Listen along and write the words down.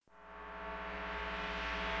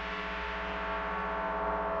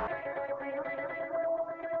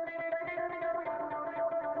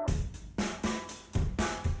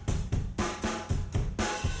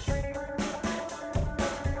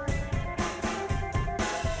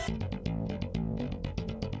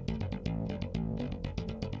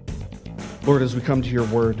Lord, as we come to your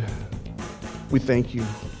word, we thank you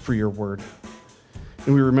for your word.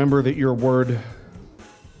 And we remember that your word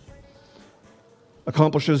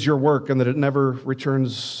accomplishes your work and that it never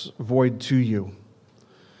returns void to you.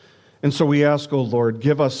 And so we ask, O Lord,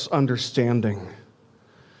 give us understanding.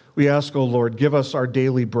 We ask, O Lord, give us our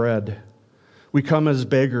daily bread. We come as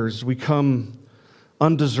beggars. We come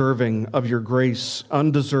undeserving of your grace,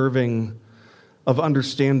 undeserving of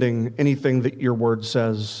understanding anything that your word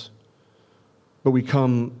says. But we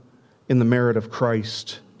come in the merit of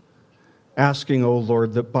Christ, asking, O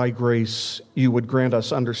Lord, that by grace you would grant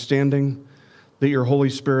us understanding, that your Holy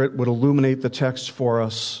Spirit would illuminate the text for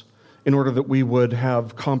us in order that we would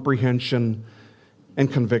have comprehension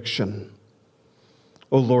and conviction.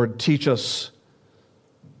 O Lord, teach us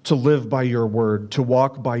to live by your word, to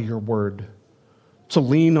walk by your word, to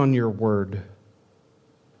lean on your word,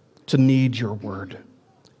 to need your word,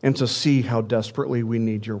 and to see how desperately we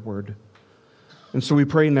need your word. And so we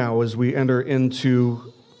pray now as we enter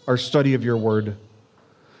into our study of your word,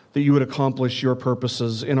 that you would accomplish your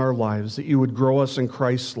purposes in our lives, that you would grow us in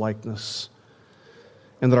Christ's likeness,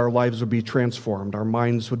 and that our lives would be transformed, our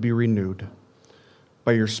minds would be renewed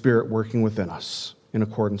by your Spirit working within us in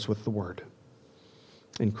accordance with the word.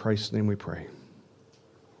 In Christ's name we pray.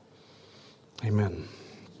 Amen.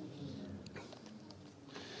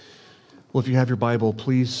 Well, if you have your Bible,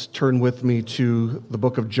 please turn with me to the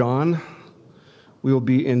book of John. We will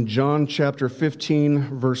be in John chapter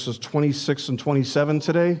 15, verses 26 and 27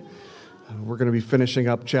 today. We're going to be finishing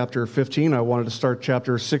up chapter 15. I wanted to start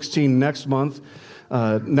chapter 16 next month.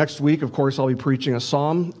 Next week, of course, I'll be preaching a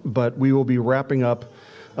psalm, but we will be wrapping up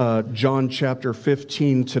John chapter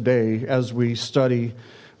 15 today as we study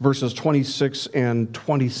verses 26 and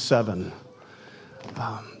 27.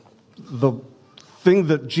 The thing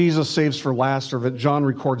that Jesus saves for last, or that John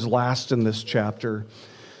records last in this chapter,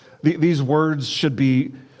 these words should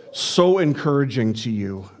be so encouraging to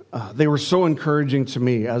you. They were so encouraging to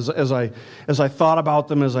me as I thought about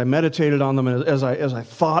them, as I meditated on them, as I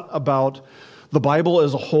thought about the Bible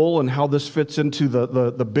as a whole and how this fits into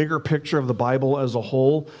the bigger picture of the Bible as a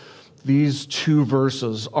whole. These two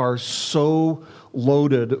verses are so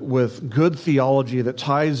loaded with good theology that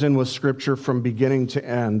ties in with Scripture from beginning to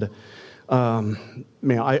end.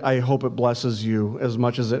 I hope it blesses you as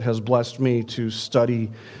much as it has blessed me to study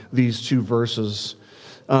these two verses.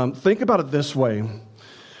 Think about it this way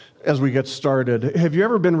as we get started. Have you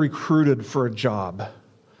ever been recruited for a job?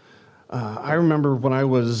 I remember when I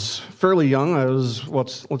was fairly young, I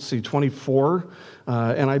was, 24,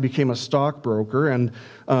 and I became a stockbroker. And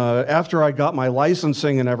after I got my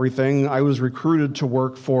licensing and everything, I was recruited to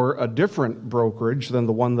work for a different brokerage than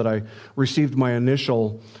the one that I received my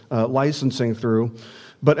initial licensing through.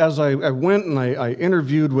 But as I went and I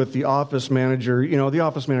interviewed with the office manager, the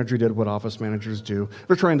office manager did what office managers do.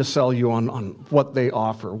 They're trying to sell you on what they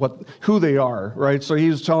offer, who they are, right? So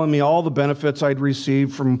he was telling me all the benefits I'd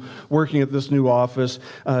received from working at this new office.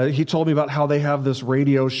 He told me about how they have this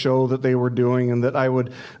radio show that they were doing and that I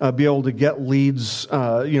would be able to get leads,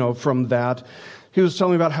 from that. He was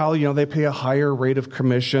telling me about how, they pay a higher rate of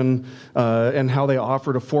commission and how they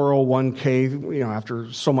offered a 401k,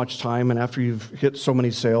 after so much time and after you've hit so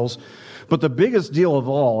many sales. But the biggest deal of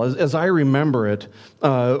all, as I remember it,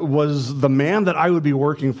 was the man that I would be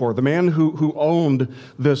working for, the man who owned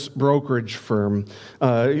this brokerage firm.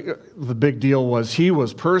 The big deal was he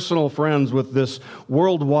was personal friends with this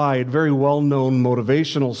worldwide, very well-known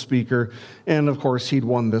motivational speaker. And of course, he'd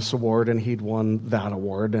won this award and he'd won that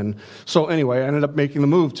award. And so anyway, I ended up making the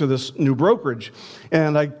move to this new brokerage.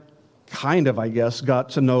 And I got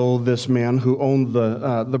to know this man who owned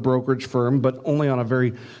the brokerage firm, but only on a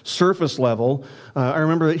very surface level. I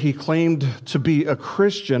remember that he claimed to be a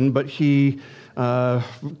Christian, but he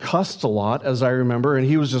cussed a lot, as I remember, and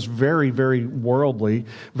he was just very, very worldly,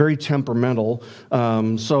 very temperamental.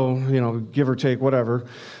 Give or take, whatever.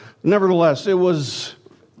 Nevertheless, it was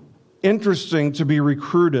interesting to be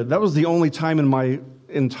recruited. That was the only time in my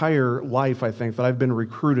entire life, I think, that I've been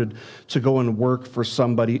recruited to go and work for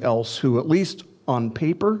somebody else who, at least on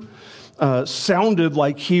paper, sounded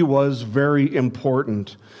like he was very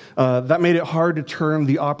important. That made it hard to turn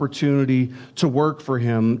the opportunity to work for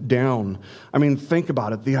him down. I mean, think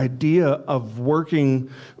about it. The idea of working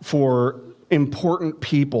for important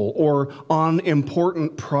people or on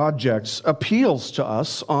important projects appeals to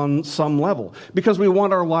us on some level because we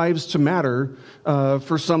want our lives to matter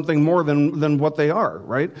for something more than what they are,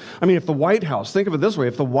 right? I mean, if the White House, think of it this way,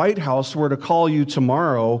 if the White House were to call you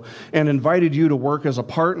tomorrow and invited you to work as a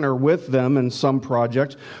partner with them in some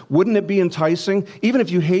project, wouldn't it be enticing? Even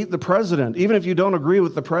if you hate the president, even if you don't agree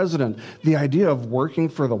with the president, the idea of working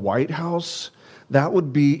for the White House, that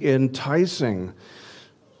would be enticing.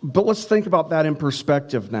 But let's think about that in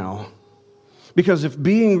perspective now. Because if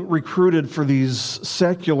being recruited for these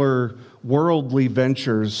secular, worldly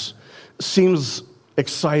ventures seems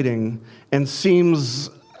exciting and seems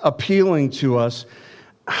appealing to us,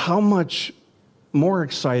 how much more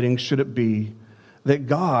exciting should it be that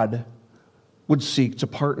God would seek to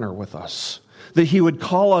partner with us? That he would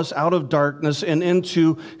call us out of darkness and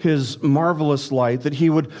into his marvelous light, that he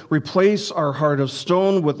would replace our heart of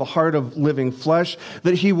stone with the heart of living flesh,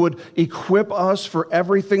 that he would equip us for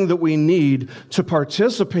everything that we need to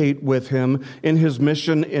participate with him in his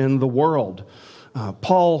mission in the world.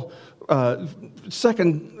 Paul,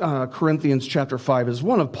 2 Corinthians chapter 5 is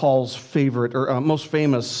one of Paul's favorite or most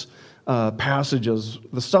famous passages.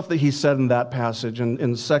 The stuff that he said in that passage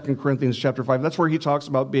in 2 Corinthians chapter 5, that's where he talks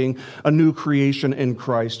about being a new creation in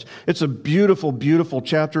Christ. It's a beautiful, beautiful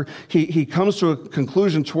chapter. He comes to a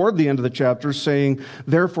conclusion toward the end of the chapter saying,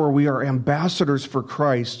 therefore we are ambassadors for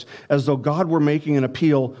Christ, as though God were making an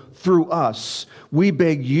appeal through us. We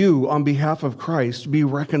beg you on behalf of Christ, be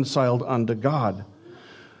reconciled unto God.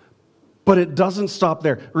 But it doesn't stop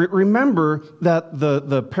there. Remember that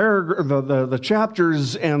the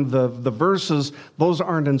chapters and the verses, those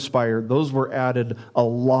aren't inspired. Those were added a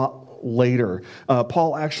lot later.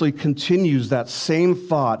 Paul actually continues that same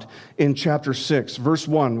thought in chapter 6, verse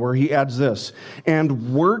 1, where he adds this,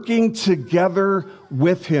 and working together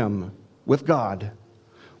with him, with God,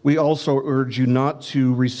 we also urge you not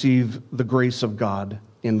to receive the grace of God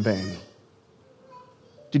in vain.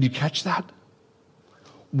 Did you catch that?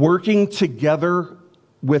 Working together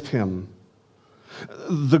with him.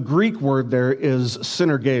 The Greek word there is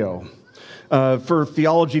synergeo. For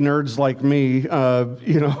theology nerds like me,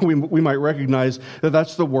 we might recognize that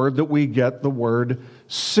that's the word that we get the word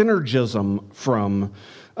synergism from,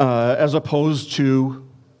 as opposed to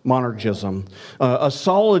monergism. A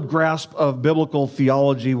solid grasp of biblical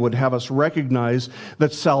theology would have us recognize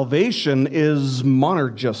that salvation is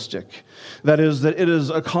monergistic. That is, that it is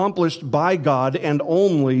accomplished by God and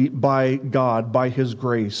only by God, by his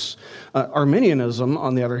grace. Arminianism,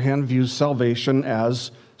 on the other hand, views salvation as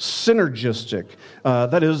synergistic.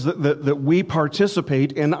 That is, that we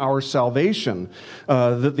participate in our salvation.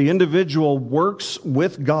 That the individual works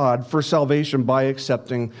with God for salvation by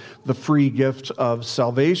accepting the free gift of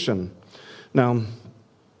salvation. Now,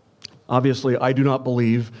 obviously, I do not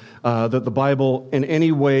believe that the Bible in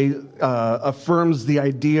any way affirms the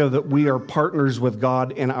idea that we are partners with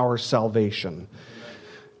God in our salvation.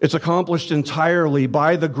 It's accomplished entirely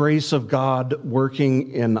by the grace of God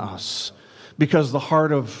working in us, because the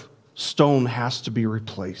heart of stone has to be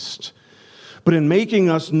replaced. But in making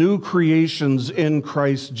us new creations in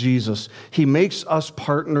Christ Jesus, he makes us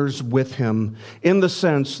partners with him in the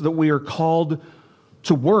sense that we are called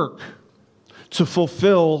to work, to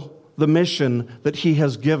fulfill the mission that he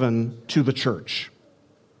has given to the church.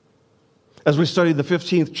 As we study the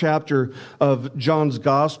 15th chapter of John's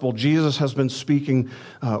Gospel, Jesus has been speaking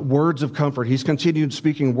words of comfort. He's continued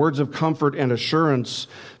speaking words of comfort and assurance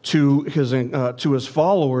to his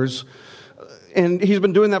followers, and he's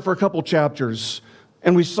been doing that for a couple chapters.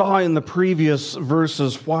 And we saw in the previous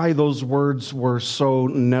verses why those words were so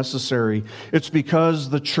necessary. It's because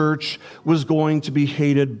the church was going to be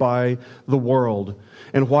hated by the world.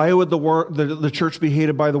 And why would the church be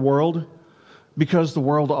hated by the world? Because the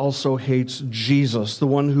world also hates Jesus, the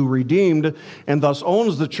one who redeemed and thus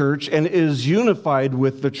owns the church and is unified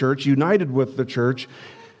with the church, united with the church.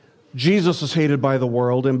 Jesus is hated by the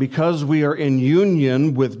world, and because we are in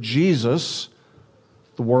union with Jesus,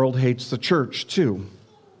 the world hates the church too.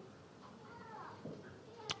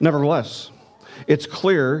 Nevertheless, it's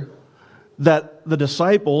clear that the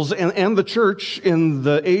disciples and the church in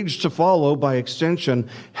the age to follow, by extension,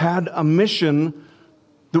 had a mission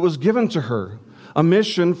that was given to her, a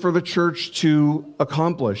mission for the church to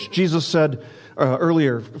accomplish. Jesus said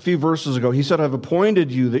earlier, a few verses ago, he said, I've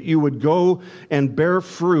appointed you that you would go and bear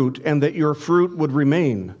fruit and that your fruit would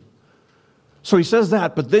remain. So he says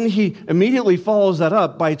that, but then he immediately follows that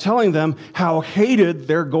up by telling them how hated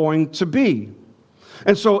they're going to be.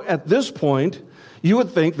 And so at this point, you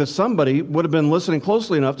would think that somebody would have been listening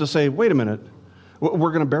closely enough to say, wait a minute,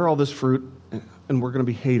 we're going to bear all this fruit, and we're going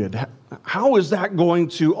to be hated. How is that going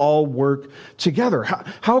to all work together?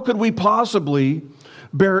 How could we possibly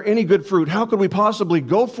bear any good fruit? How could we possibly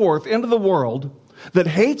go forth into the world that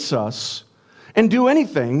hates us and do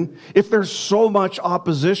anything if there's so much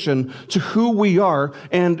opposition to who we are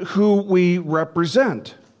and who we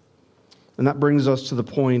represent? And that brings us to the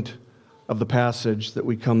point of the passage that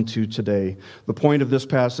we come to today. The point of this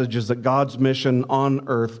passage is that God's mission on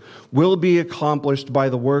earth will be accomplished by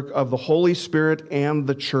the work of the Holy Spirit and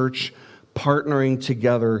the church partnering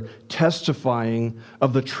together, testifying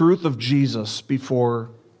of the truth of Jesus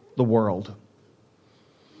before the world.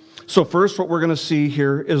 So first, what we're going to see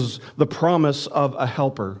here is the promise of a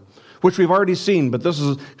helper, which we've already seen, but this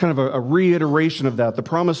is kind of a reiteration of that. The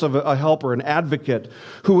promise of a helper, an advocate,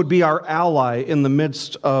 who would be our ally in the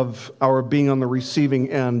midst of our being on the receiving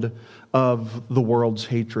end of the world's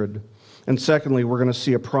hatred. And secondly, we're going to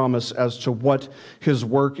see a promise as to what his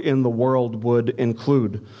work in the world would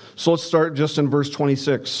include. So let's start just in verse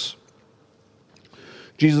 26.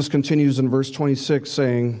 Jesus continues in verse 26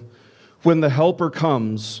 saying, "When the helper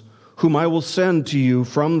comes, whom I will send to you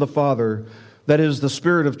from the Father, that is the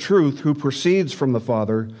Spirit of truth who proceeds from the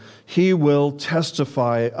Father, he will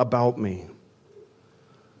testify about me."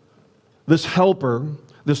 This helper,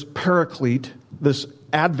 this paraclete, this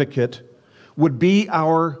advocate would be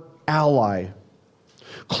our ally,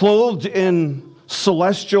 clothed in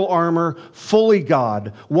celestial armor, fully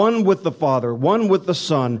God, one with the Father, one with the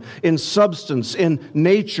Son, in substance, in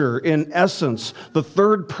nature, in essence. The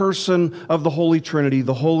third person of the Holy Trinity,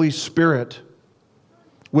 the Holy Spirit,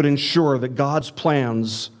 would ensure that God's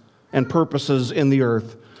plans and purposes in the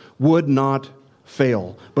earth would not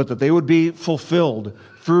fail, but that they would be fulfilled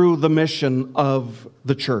through the mission of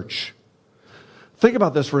the church. Think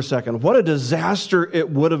about this for a second. What a disaster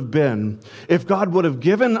it would have been if God would have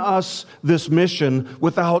given us this mission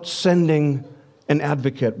without sending an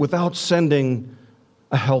advocate, without sending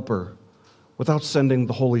a helper, without sending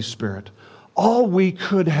the Holy Spirit. All we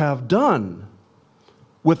could have done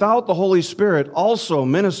without the Holy Spirit also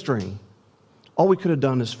ministering, all we could have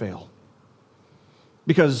done is fail.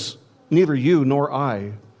 Because neither you nor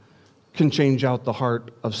I can change out the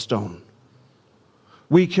heart of stone.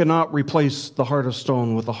 We cannot replace the heart of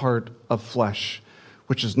stone with the heart of flesh,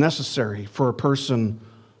 which is necessary for a person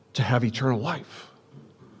to have eternal life.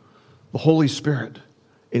 The Holy Spirit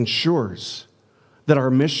ensures that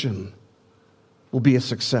our mission will be a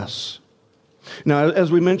success. Now,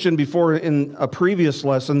 as we mentioned before in a previous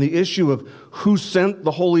lesson, the issue of who sent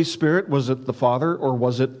the Holy Spirit, was it the Father or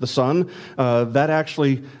was it the Son? That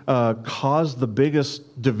actually caused the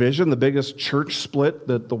biggest division, the biggest church split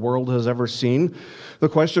that the world has ever seen. The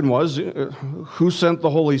question was, who sent the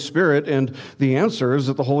Holy Spirit? And the answer is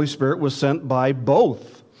that the Holy Spirit was sent by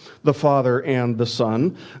both the Father and the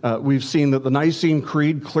Son. We've seen that the Nicene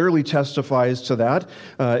Creed clearly testifies to that.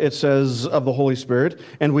 It says of the Holy Spirit,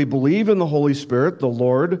 "And we believe in the Holy Spirit, the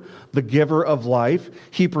Lord, the giver of life.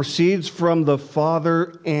 He proceeds from the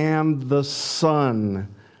Father and the Son."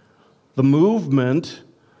 The movement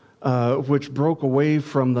which broke away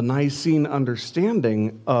from the Nicene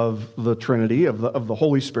understanding of the Trinity, of the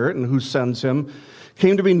Holy Spirit and who sends him,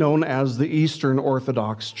 came to be known as the Eastern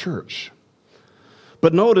Orthodox Church.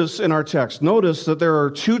 But notice in our text, notice that there are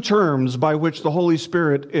two terms by which the Holy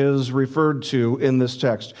Spirit is referred to in this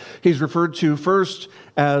text. He's referred to first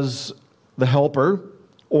as the helper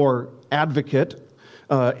or advocate,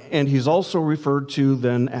 and he's also referred to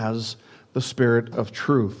then as the Spirit of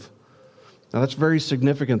truth. Now that's very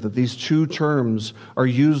significant that these two terms are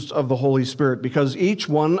used of the Holy Spirit, because each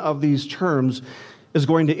one of these terms is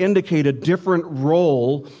going to indicate a different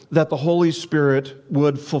role that the Holy Spirit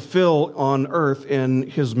would fulfill on earth in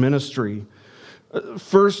his ministry.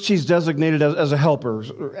 First, he's designated as a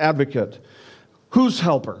helper, advocate. Who's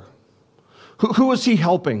helper? Who is he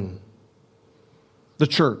helping? The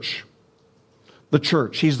church. The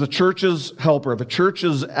church. He's the church's helper, the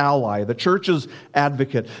church's ally, the church's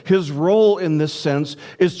advocate. His role in this sense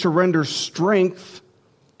is to render strength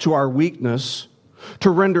to our weakness, to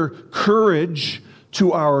render courage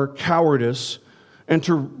to our cowardice, and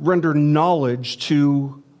to render knowledge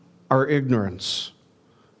to our ignorance,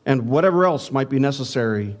 and whatever else might be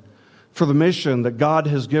necessary for the mission that God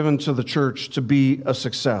has given to the church to be a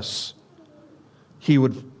success. He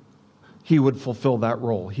would fulfill that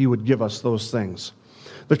role. He would give us those things.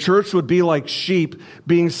 The church would be like sheep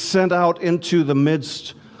being sent out into the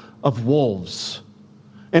midst of wolves.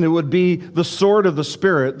 And it would be the sword of the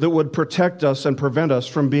Spirit that would protect us and prevent us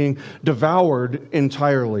from being devoured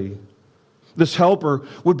entirely. This helper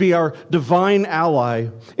would be our divine ally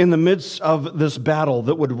in the midst of this battle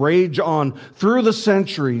that would rage on through the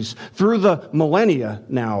centuries, through the millennia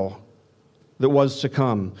now that was to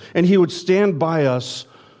come. And he would stand by us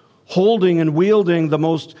holding and wielding the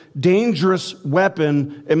most dangerous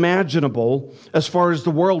weapon imaginable as far as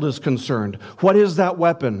the world is concerned. What is that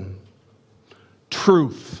weapon?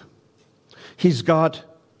 Truth. He's got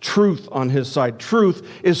truth on his side. Truth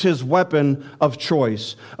is his weapon of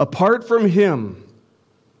choice. Apart from him,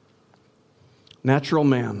 natural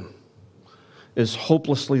man is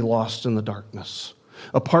hopelessly lost in the darkness.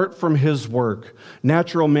 Apart from his work,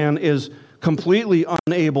 natural man is completely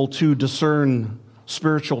unable to discern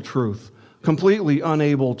spiritual truth, completely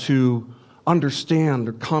unable to understand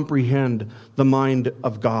or comprehend the mind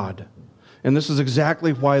of God. And this is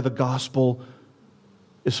exactly why the gospel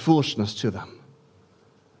is foolishness to them.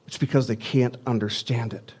 It's because they can't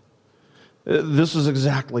understand it. This is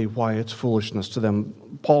exactly why it's foolishness to them.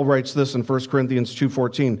 Paul writes this in 1 Corinthians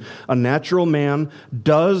 2:14. A natural man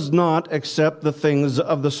does not accept the things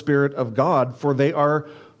of the Spirit of God, for they are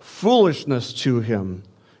foolishness to him.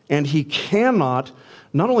 And he cannot,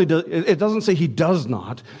 not only does, it doesn't say he does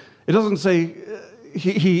not, it doesn't say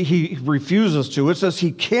he refuses to, it says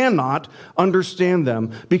he cannot understand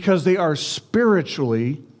them because they are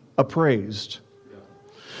spiritually appraised.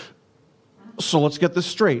 So let's get this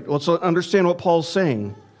straight. Let's understand what Paul's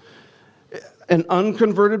saying. An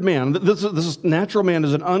unconverted man, this natural man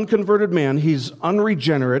is an unconverted man. He's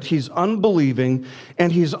unregenerate, he's unbelieving,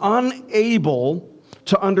 and he's unable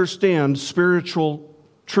to understand spiritual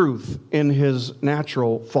truth in his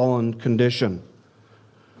natural fallen condition.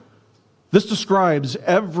 This describes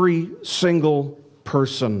every single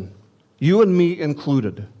person, you and me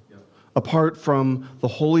included, apart from the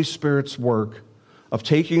Holy Spirit's work of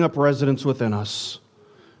taking up residence within us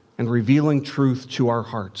and revealing truth to our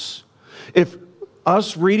hearts. If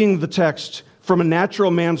us reading the text from a natural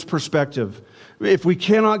man's perspective, if we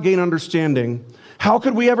cannot gain understanding, how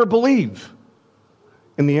could we ever believe?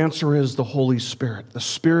 And the answer is the Holy Spirit. The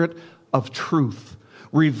Spirit of truth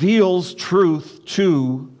reveals truth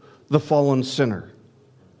to the fallen sinner.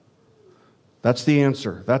 That's the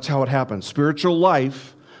answer. That's how it happens. Spiritual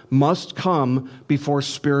life must come before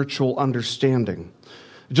spiritual understanding.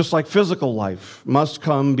 Just like physical life must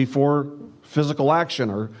come before physical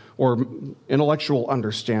action or intellectual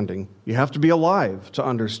understanding. You have to be alive to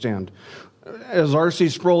understand. As R.C.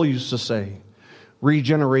 Sproul used to say,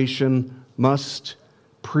 regeneration must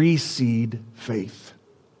precede faith.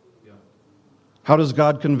 How does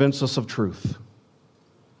God convince us of truth?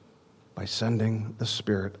 By sending the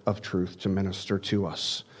Spirit of truth to minister to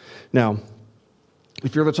us. Now,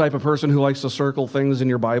 if you're the type of person who likes to circle things in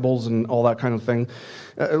your Bibles and all that kind of thing,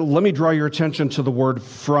 let me draw your attention to the word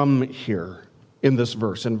 "from" here in this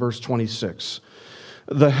verse, in verse 26.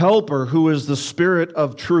 The helper, who is the Spirit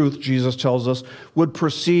of truth, Jesus tells us, would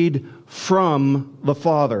proceed from the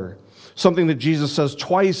Father. Something that Jesus says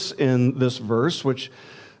twice in this verse, which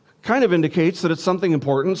kind of indicates that it's something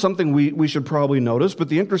important, something we should probably notice. But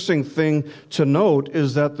the interesting thing to note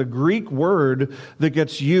is that the Greek word that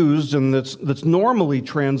gets used and that's normally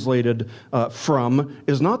translated from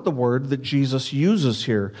is not the word that Jesus uses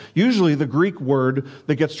here. Usually the Greek word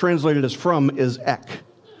that gets translated as from is ek.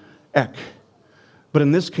 But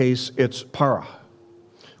in this case, it's para,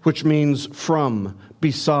 which means from,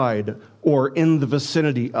 beside, or in the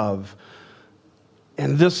vicinity of.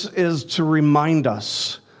 And this is to remind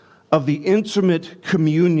us of the intimate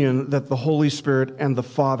communion that the Holy Spirit and the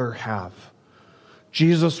Father have.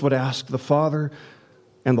 Jesus would ask the Father,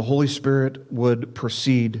 and the Holy Spirit would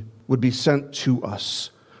be sent to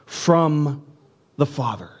us from the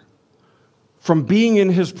Father. From being in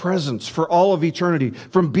His presence for all of eternity,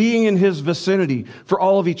 from being in His vicinity for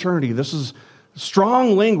all of eternity. This is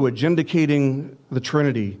strong language indicating the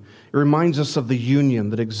Trinity. It reminds us of the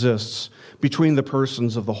union that exists between the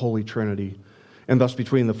persons of the Holy Trinity, and thus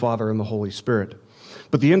between the Father and the Holy Spirit.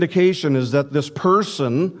 But the indication is that this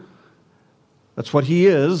person, that's what He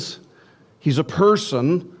is, He's a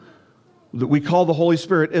person that we call the Holy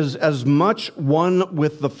Spirit, is as much one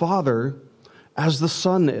with the Father as the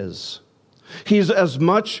Son is. He's as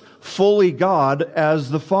much fully God as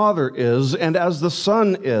the Father is and as the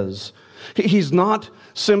Son is. He's not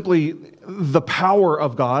simply the power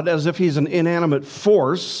of God as if He's an inanimate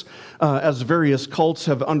force, as various cults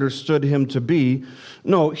have understood Him to be.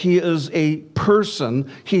 No, He is a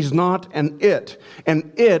person. He's not an it.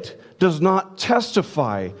 And it does not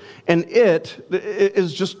testify. And it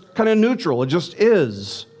is just kind of neutral. It just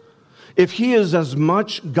is. If He is as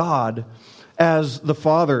much God as the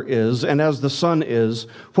Father is and as the Son is,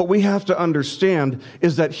 what we have to understand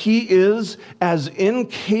is that he is as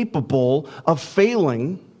incapable of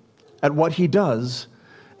failing at what he does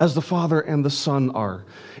as the Father and the Son are.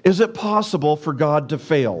 Is it possible for God to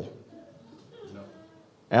fail? No.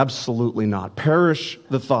 Absolutely not. Perish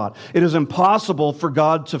the thought. It is impossible for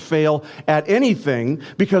God to fail at anything,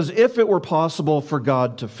 because if it were possible for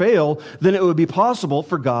God to fail, then it would be possible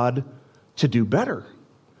for God to do better,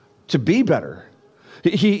 to be better.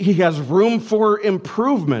 He has room for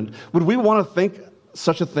improvement. Would we want to think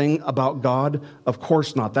such a thing about God? Of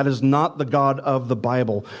course not. That is not the God of the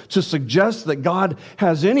Bible. To suggest that God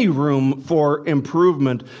has any room for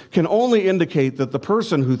improvement can only indicate that the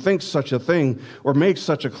person who thinks such a thing or makes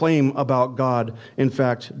such a claim about God, in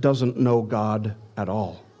fact, doesn't know God at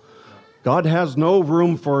all. God has no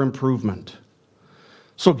room for improvement.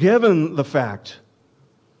 So given the fact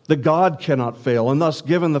that God cannot fail, and thus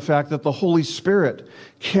given the fact that the Holy Spirit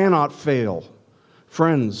cannot fail,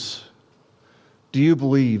 friends, do you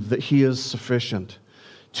believe that he is sufficient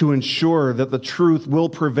to ensure that the truth will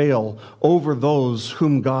prevail over those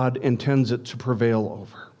whom God intends it to prevail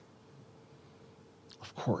over?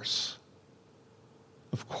 Of course.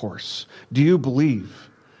 Of course. Do you believe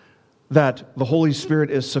that the Holy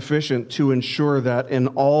Spirit is sufficient to ensure that in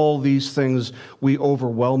all these things we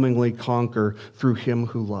overwhelmingly conquer through him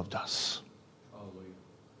who loved us? Hallelujah.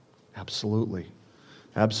 Absolutely.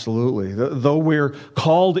 Absolutely. Though we're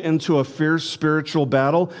called into a fierce spiritual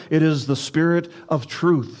battle, it is the Spirit of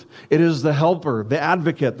truth. It is the helper, the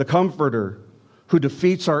advocate, the comforter who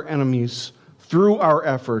defeats our enemies through our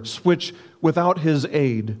efforts, which without his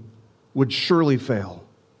aid would surely fail.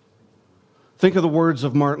 Think of the words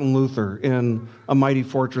of Martin Luther in A Mighty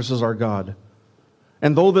Fortress Is Our God.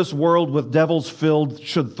 And though this world with devils filled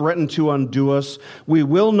should threaten to undo us, we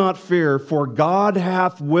will not fear, for God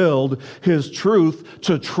hath willed his truth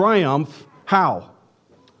to triumph. How?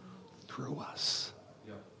 Through us.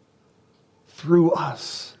 Through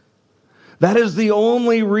us. That is the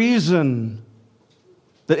only reason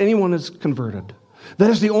that anyone is converted. That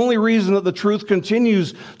is the only reason that the truth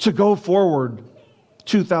continues to go forward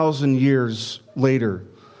 2,000 years later.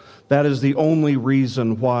 That is the only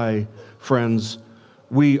reason why, friends,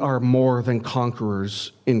 we are more than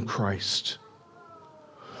conquerors in Christ.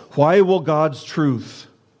 Why will God's truth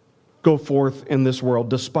go forth in this world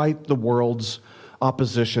despite the world's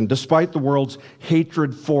opposition, despite the world's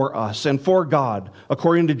hatred for us and for God,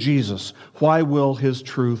 according to Jesus? Why will his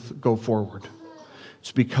truth go forward?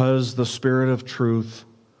 It's because the Spirit of truth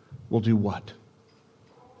will do what?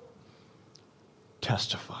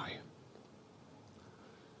 Testify.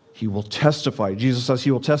 He will testify. Jesus says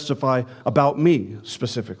he will testify about me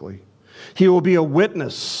specifically. He will be a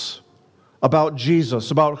witness about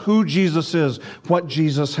Jesus, about who Jesus is, what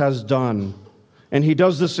Jesus has done. And he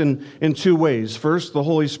does this in two ways. First, the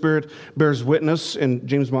Holy Spirit bears witness, in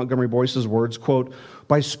James Montgomery Boyce's words, quote,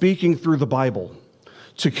 by speaking through the Bible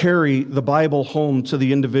to carry the Bible home to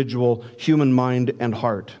the individual human mind and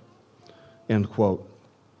heart, end quote.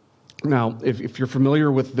 Now, if you're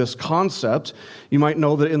familiar with this concept, you might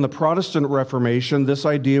know that in the Protestant Reformation, this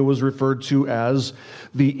idea was referred to as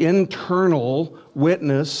the internal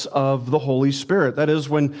witness of the Holy Spirit. That is,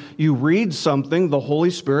 when you read something, the Holy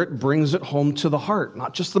Spirit brings it home to the heart,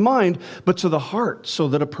 not just the mind, but to the heart, so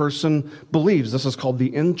that a person believes. This is called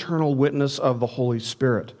the internal witness of the Holy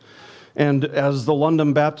Spirit. And as the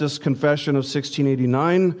London Baptist Confession of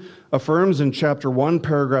 1689 affirms in chapter 1,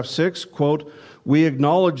 paragraph 6, quote, we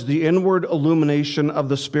acknowledge the inward illumination of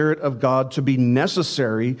the Spirit of God to be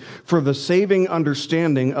necessary for the saving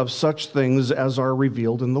understanding of such things as are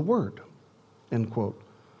revealed in the Word, end quote.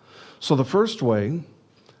 So the first way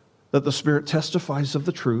that the Spirit testifies of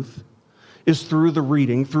the truth is through the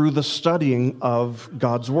reading, through the studying of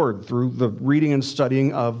God's Word, through the reading and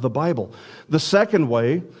studying of the Bible. The second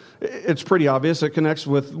way, it's pretty obvious, it connects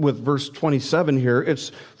with verse 27 here,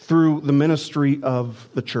 it's through the ministry of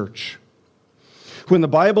the church. When the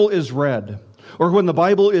Bible is read, or when the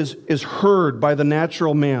Bible is heard by the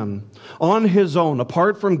natural man, on his own,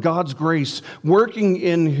 apart from God's grace working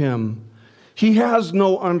in him, he has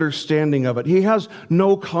no understanding of it. He has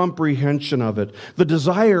no comprehension of it. The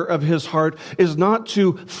desire of his heart is not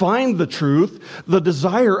to find the truth. The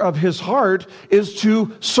desire of his heart is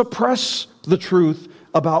to suppress the truth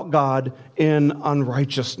about God in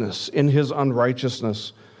unrighteousness, in his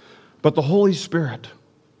unrighteousness. But the Holy Spirit,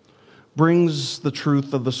 brings the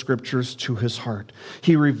truth of the Scriptures to his heart.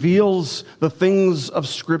 He reveals the things of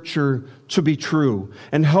Scripture to be true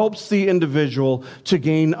and helps the individual to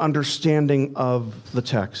gain understanding of the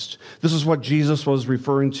text. This is what Jesus was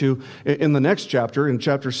referring to in the next chapter, in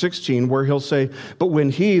chapter 16, where he'll say, "But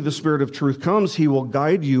when he, the Spirit of truth, comes, he will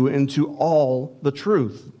guide you into all the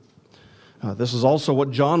truth." This is also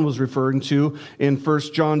what John was referring to in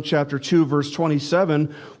 1 John chapter 2, verse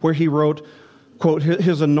 27, where he wrote, quote,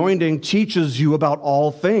 "His anointing teaches you about all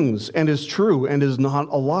things and is true and is not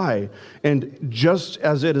a lie. And just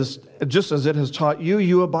as it has taught you,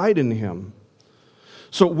 you abide in him."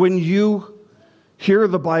 So when you hear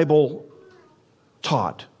the Bible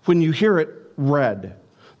taught, when you hear it read,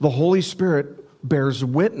 the Holy Spirit bears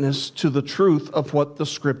witness to the truth of what the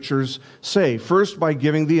Scriptures say. First, by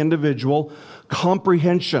giving the individual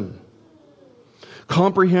comprehension.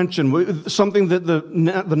 Comprehension, something that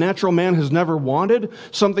the natural man has never wanted,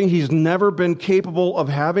 something he's never been capable of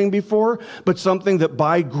having before, but something that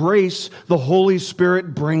by grace the Holy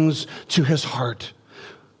Spirit brings to his heart.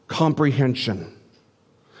 Comprehension.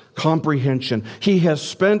 Comprehension. He has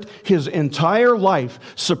spent his entire life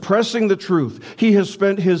suppressing the truth. He has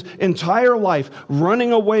spent his entire life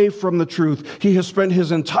running away from the truth. He has spent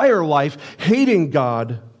his entire life hating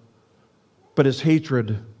God, but his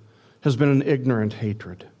hatred has been an ignorant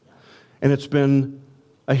hatred. And it's been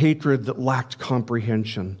a hatred that lacked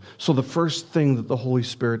comprehension. So the first thing that the Holy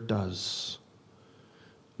Spirit does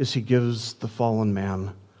is he gives the fallen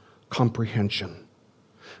man comprehension.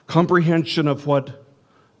 Comprehension of what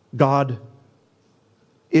God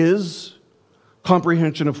is,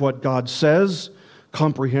 comprehension of what God says,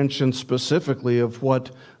 comprehension specifically of what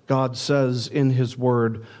God says in his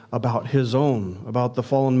word about his own, about the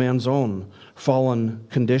fallen man's own fallen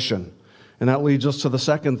condition. And that leads us to the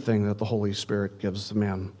second thing that the Holy Spirit gives the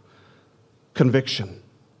man: conviction.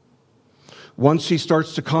 Once he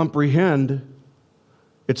starts to comprehend,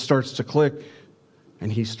 it starts to click,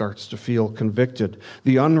 and he starts to feel convicted.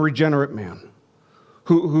 The unregenerate man,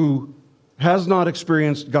 who has not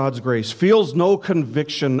experienced God's grace, feels no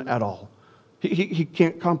conviction at all. He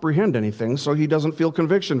can't comprehend anything, so he doesn't feel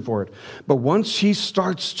conviction for it. But once he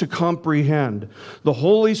starts to comprehend, the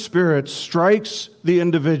Holy Spirit strikes the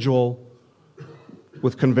individual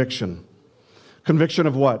with conviction. Conviction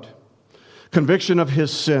of what? Conviction of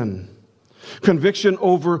his sin. Conviction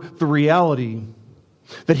over the reality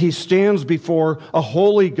that he stands before a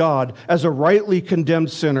holy God as a rightly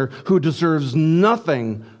condemned sinner who deserves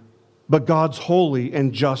nothing but God's holy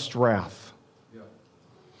and just wrath.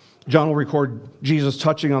 John will record Jesus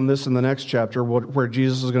touching on this in the next chapter, where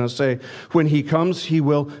Jesus is going to say, when he comes, he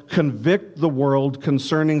will convict the world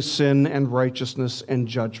concerning sin and righteousness and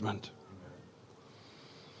judgment.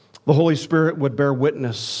 The Holy Spirit would bear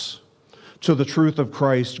witness to the truth of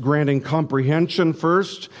Christ, granting comprehension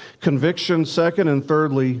first, conviction second, and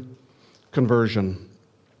thirdly, conversion.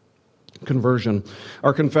 Conversion.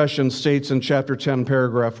 Our confession states in chapter 10,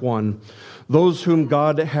 paragraph 1, "Those whom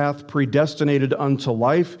God hath predestinated unto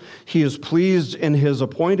life, he is pleased in his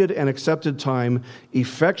appointed and accepted time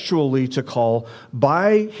effectually to call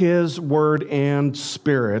by his word and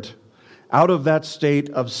Spirit out of that state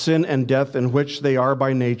of sin and death in which they are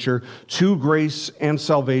by nature, to grace and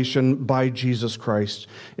salvation by Jesus Christ,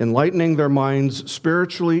 enlightening their minds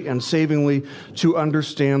spiritually and savingly to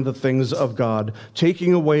understand the things of God,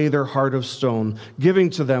 taking away their heart of stone, giving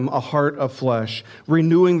to them a heart of flesh,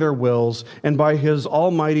 renewing their wills, and by his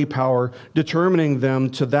almighty power determining them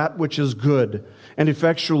to that which is good, and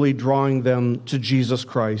effectually drawing them to Jesus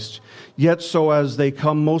Christ, yet so as they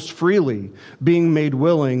come most freely, being made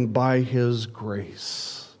willing by his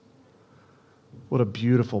grace." What a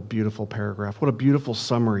beautiful, beautiful paragraph. What a beautiful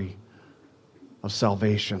summary of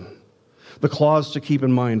salvation. The clause to keep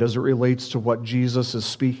in mind as it relates to what Jesus is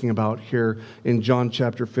speaking about here in John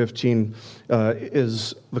chapter 15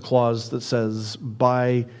 is the clause that says,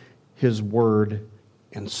 by his word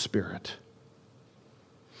and Spirit.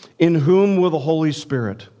 In whom will the Holy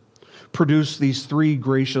Spirit produce these three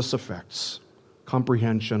gracious effects: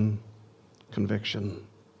 comprehension, conviction,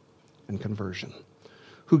 and conversion.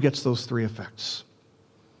 Who gets those three effects?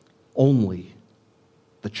 Only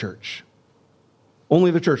the church.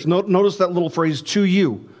 Only the church. Notice that little phrase, to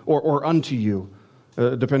you, or unto you,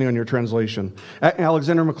 depending on your translation.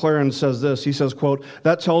 Alexander McLaren says this. He says, quote,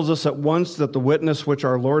 "That tells us at once that the witness which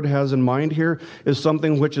our Lord has in mind here is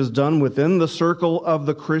something which is done within the circle of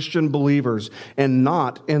the Christian believers and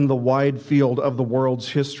not in the wide field of the world's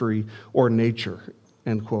history or nature."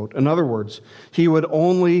 End quote. In other words, he would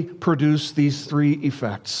only produce these three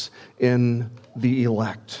effects in the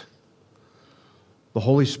elect. The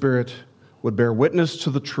Holy Spirit would bear witness to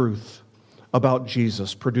the truth about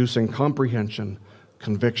Jesus, producing comprehension,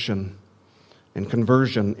 conviction, and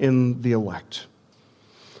conversion in the elect.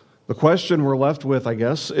 The question we're left with, I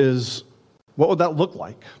guess, is what would that look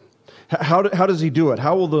like? How does he do it?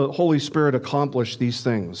 How will the Holy Spirit accomplish these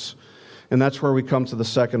things? And that's where we come to the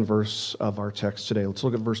second verse of our text today. Let's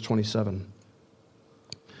look at verse 27.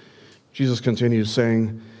 Jesus continues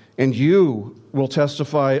saying, "And you will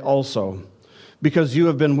testify also, because you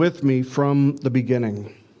have been with me from the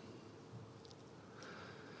beginning."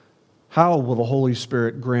 How will the Holy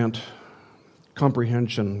Spirit grant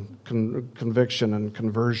comprehension, conviction, and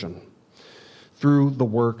conversion? Through the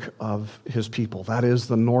work of his people. That is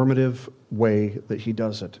the normative way that he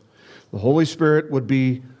does it. The Holy Spirit would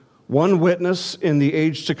be one witness in the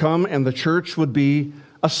age to come, and the church would be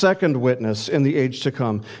a second witness in the age to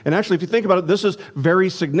come. And actually, if you think about it, this is very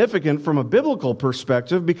significant from a biblical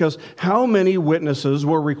perspective, because how many witnesses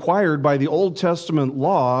were required by the Old Testament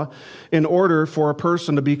law in order for a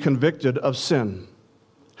person to be convicted of sin?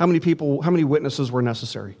 How many witnesses were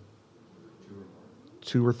necessary?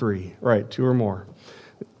 2 or 3. Right, 2 or more.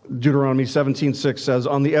 Deuteronomy 17:6 says,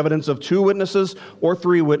 "On the evidence of 2 witnesses or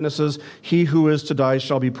 3 witnesses, he who is to die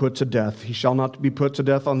shall be put to death. He shall not be put to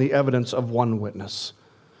death on the evidence of 1 witness."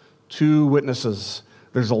 2 witnesses.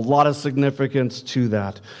 There's a lot of significance to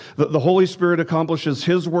that. The Holy Spirit accomplishes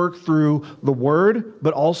his work through the Word,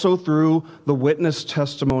 but also through the witness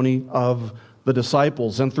testimony of the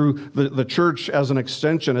disciples and through the church as an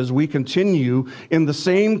extension, as we continue in the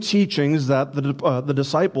same teachings that the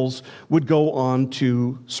disciples would go on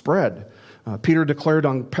to spread. Peter declared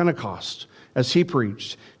on Pentecost, as he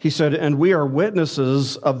preached, he said, "And we are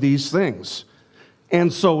witnesses of these things,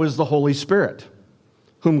 and so is the Holy Spirit,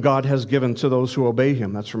 whom God has given to those who obey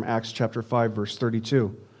him." That's from Acts chapter 5, verse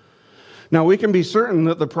 32. Now, we can be certain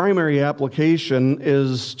that the primary application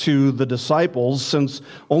is to the disciples, since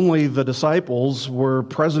only the disciples were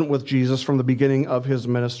present with Jesus from the beginning of his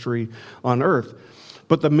ministry on earth.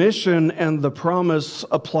 But the mission and the promise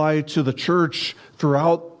apply to the church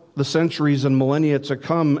throughout the centuries and millennia to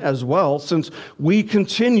come as well, since we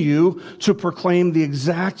continue to proclaim the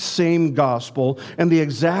exact same gospel and the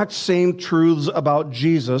exact same truths about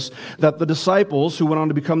Jesus that the disciples, who went on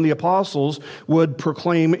to become the apostles, would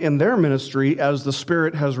proclaim in their ministry, as the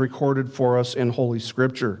Spirit has recorded for us in Holy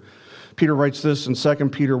Scripture. Peter writes this in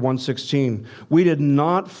 2 Peter 1:16, "We did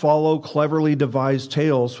not follow cleverly devised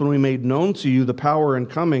tales when we made known to you the power and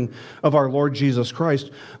coming of our Lord Jesus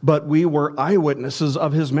Christ, but we were eyewitnesses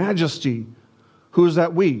of his majesty." Who is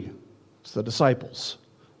that we? It's the disciples.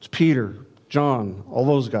 It's Peter, John, all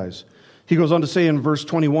those guys. He goes on to say in verse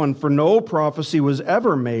 21, "For no prophecy was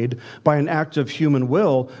ever made by an act of human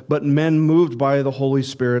will, but men moved by the Holy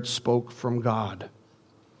Spirit spoke from God."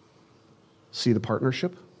 See the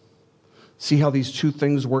partnership? See how these 2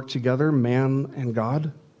 things work together, man and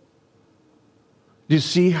God? Do you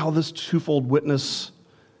see how this twofold witness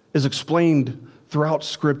is explained throughout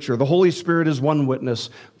Scripture? The Holy Spirit is one witness.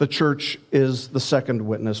 The church is the second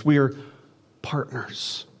witness. We are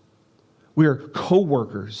partners. We are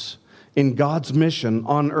co-workers in God's mission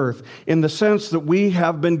on earth, in the sense that we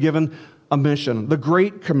have been given a mission, the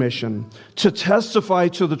Great Commission, to testify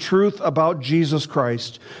to the truth about Jesus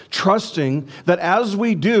Christ, trusting that as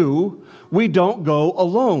we do, we don't go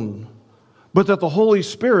alone, but that the Holy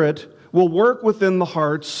Spirit will work within the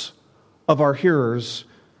hearts of our hearers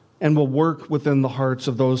and will work within the hearts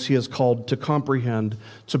of those he has called to comprehend,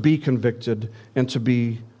 to be convicted, and to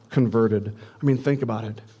be converted. I mean, think about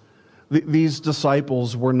it. These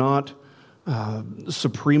disciples were not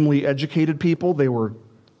supremely educated people. They were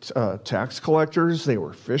tax collectors. They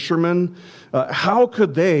were fishermen. How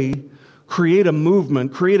could they create a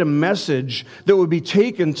movement, create a message that would be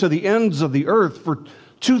taken to the ends of the earth for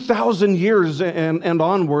 2,000 years and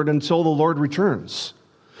onward until the Lord returns?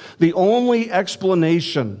 The only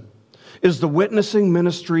explanation is the witnessing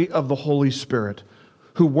ministry of the Holy Spirit,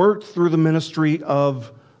 who worked through the ministry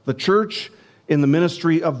of the church, in the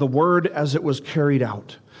ministry of the Word as it was carried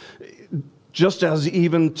out. Just as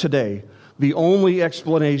even today, the only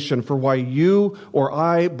explanation for why you or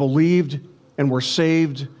I believed and were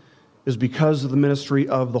saved is because of the ministry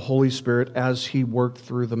of the Holy Spirit as he worked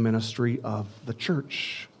through the ministry of the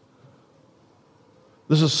church.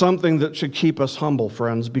 This is something that should keep us humble,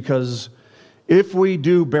 friends, because if we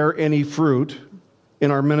do bear any fruit in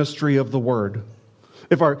our ministry of the Word,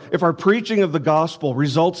 if our preaching of the gospel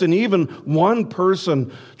results in even one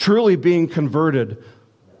person truly being converted,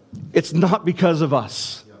 it's not because of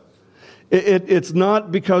us. It's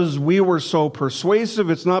not because we were so persuasive.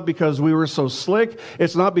 It's not because we were so slick.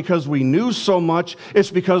 It's not because we knew so much. It's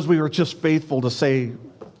because we were just faithful to say,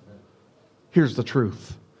 here's the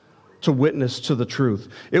truth. to witness to the truth.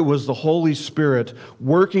 It was the Holy Spirit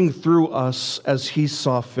working through us as He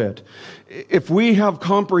saw fit. If we have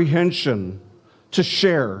comprehension to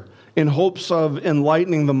share in hopes of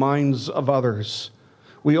enlightening the minds of others,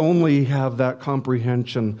 we only have that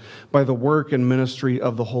comprehension by the work and ministry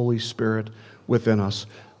of the Holy Spirit within us.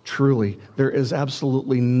 Truly, there is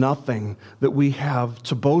absolutely nothing that we have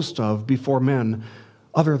to boast of before men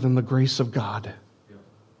other than the grace of God.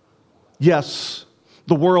 Yes,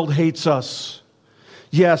 the world hates us.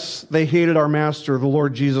 Yes, they hated our Master, the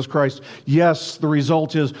Lord Jesus Christ. Yes, the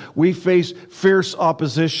result is we face fierce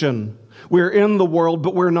opposition. We're in the world,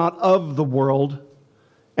 but we're not of the world,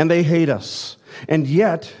 and they hate us. And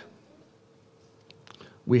yet,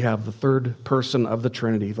 we have the third person of the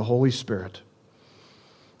Trinity, the Holy Spirit,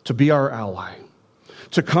 to be our ally,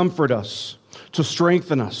 to comfort us, to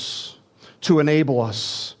strengthen us, to enable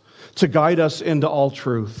us, to guide us into all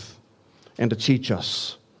truth, and to teach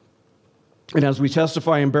us. And as we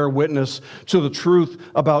testify and bear witness to the truth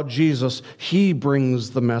about Jesus, He brings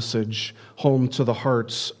the message home to the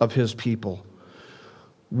hearts of His people.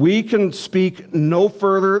 We can speak no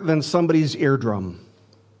further than somebody's eardrum.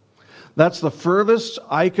 That's the furthest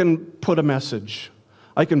I can put a message.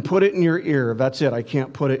 I can put it in your ear. That's it. I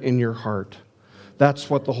can't put it in your heart. That's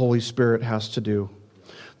what the Holy Spirit has to do.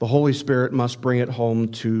 The Holy Spirit must bring it home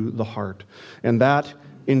to the heart. And that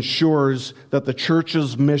ensures that the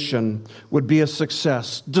church's mission would be a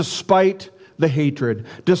success despite the hatred,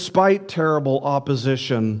 despite terrible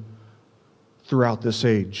opposition throughout this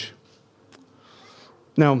age.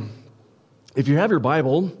 Now, if you have your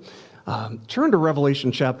Bible, turn to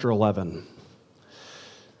Revelation chapter 11.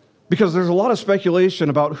 Because there's a lot of speculation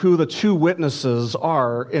about who the two witnesses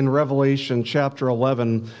are in Revelation chapter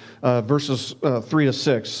 11, verses 3 to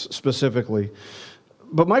 6 specifically.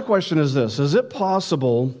 But my question is this: is it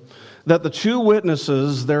possible that the two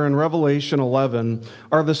witnesses there in Revelation 11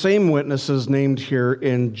 are the same witnesses named here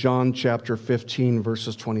in John chapter 15,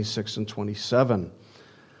 verses 26 and 27?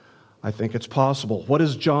 I think it's possible. What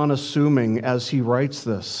is John assuming as he writes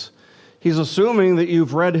this? He's assuming that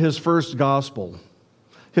you've read his first gospel,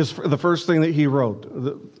 the first thing that he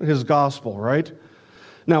wrote, his gospel, right?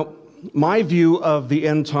 Now, my view of the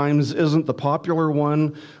end times isn't the popular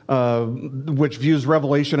one, which views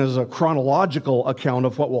Revelation as a chronological account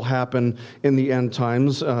of what will happen in the end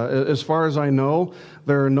times. As far as I know,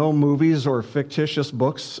 there are no movies or fictitious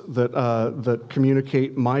books that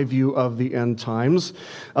communicate my view of the end times.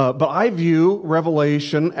 But I view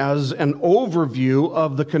Revelation as an overview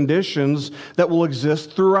of the conditions that will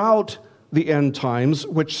exist throughout the end times,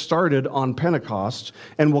 which started on Pentecost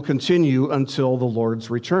and will continue until the Lord's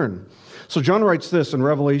return. So John writes this in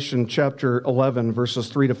Revelation chapter 11, verses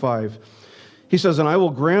 3 to 5. He says, "And I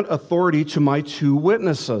will grant authority to my two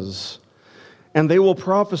witnesses, and they will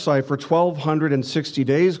prophesy for 1,260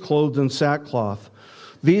 days, clothed in sackcloth.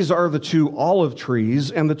 These are the two olive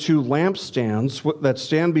trees and the two lampstands that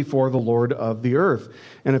stand before the Lord of the earth.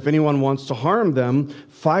 And if anyone wants to harm them,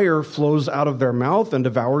 fire flows out of their mouth and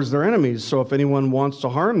devours their enemies. So if anyone wants to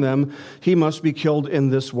harm them, he must be killed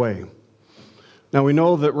in this way." Now we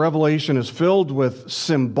know that Revelation is filled with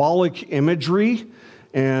symbolic imagery,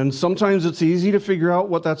 and sometimes it's easy to figure out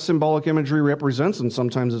what that symbolic imagery represents, and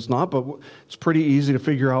sometimes it's not, but it's pretty easy to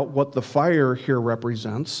figure out what the fire here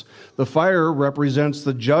represents. The fire represents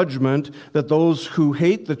the judgment that those who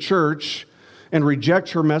hate the church and reject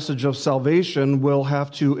her message of salvation will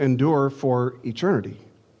have to endure for eternity.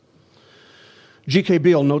 G.K.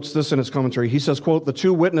 Beale notes this in his commentary. He says, quote, "The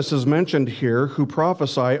two witnesses mentioned here who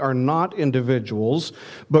prophesy are not individuals,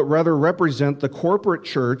 but rather represent the corporate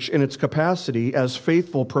church in its capacity as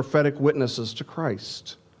faithful prophetic witnesses to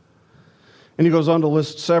Christ." And he goes on to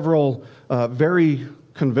list several very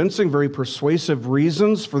convincing, very persuasive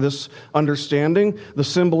reasons for this understanding. The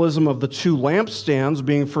symbolism of the two lampstands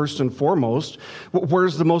being first and foremost.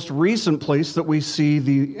 Where's the most recent place that we see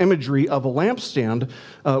the imagery of a lampstand?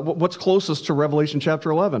 What's closest to Revelation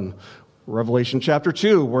chapter 11? Revelation chapter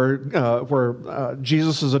 2, where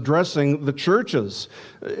Jesus is addressing the churches.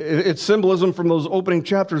 It's symbolism from those opening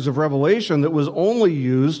chapters of Revelation that was only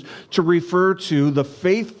used to refer to the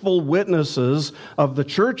faithful witnesses of the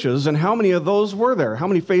churches. And how many of those were there? How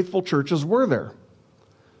many faithful churches were there?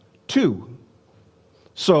 2.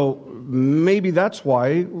 So maybe that's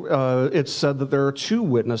why it's said that there are 2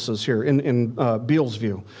 witnesses here in Beale's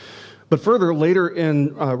view. But further, later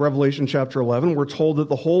in Revelation chapter 11, we're told that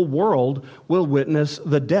the whole world will witness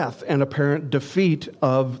the death and apparent defeat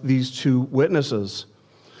of these 2 witnesses.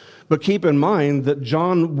 But keep in mind that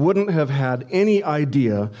John wouldn't have had any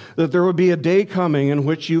idea that there would be a day coming in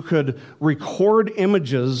which you could record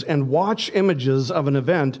images and watch images of an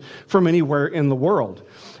event from anywhere in the world.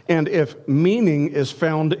 And if meaning is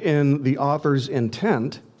found in the author's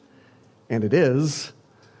intent, and it is,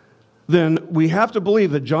 then we have to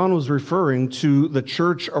believe that John was referring to the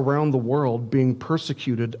church around the world being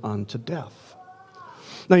persecuted unto death.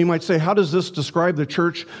 Now you might say, how does this describe the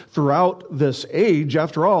church throughout this age?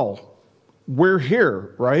 After all, we're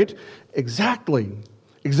here, right? Exactly.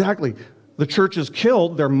 The church is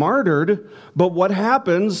killed, they're martyred, but what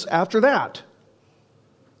happens after that?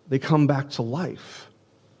 They come back to life.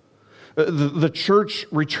 The church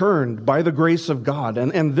returned by the grace of God,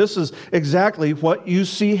 and this is exactly what you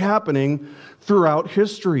see happening throughout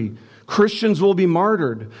history. Christians will be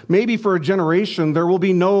martyred. Maybe for a generation there will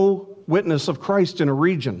be no witness of Christ in a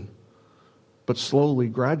region. But slowly,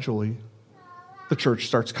 gradually, the church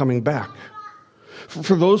starts coming back.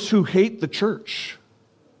 For those who hate the church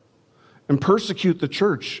and persecute the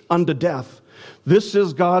church unto death, this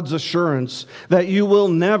is God's assurance that you will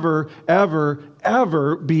never, ever,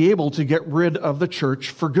 ever be able to get rid of the church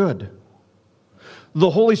for good. The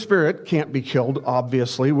Holy Spirit can't be killed,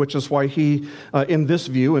 obviously, which is why he, in this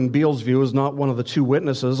view, in Beale's view, is not one of the two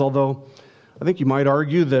witnesses, although I think you might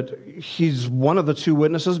argue that he's one of the two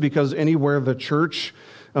witnesses because anywhere the church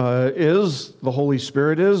is, the Holy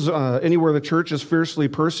Spirit is. Anywhere the church is fiercely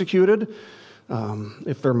persecuted,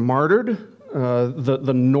 if they're martyred,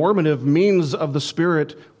 the normative means of the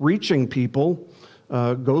Spirit reaching people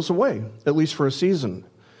goes away, at least for a season.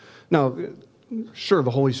 Now, sure,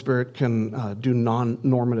 the Holy Spirit can do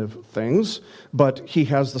non-normative things, but he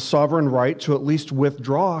has the sovereign right to at least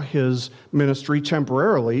withdraw his ministry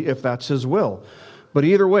temporarily if that's his will. But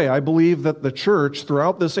either way, I believe that the church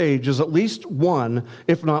throughout this age is at least one,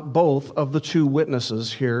 if not both, of the two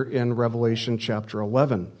witnesses here in Revelation chapter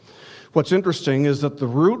 11. What's interesting is that the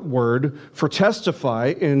root word for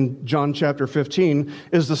testify in John chapter 15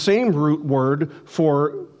 is the same root word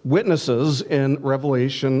for witnesses in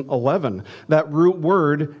Revelation 11. That root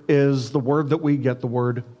word is the word that we get the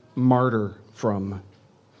word martyr from,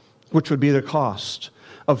 which would be the cost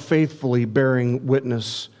of faithfully bearing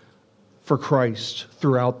witness for Christ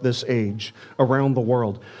throughout this age, around the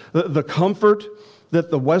world. The comfort that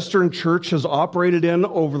the Western church has operated in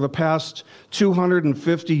over the past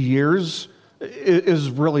 250 years is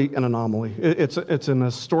really an anomaly. It's an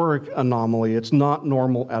historic anomaly. It's not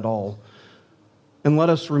normal at all. And let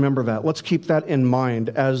us remember that. Let's keep that in mind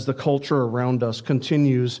as the culture around us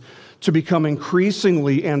continues to become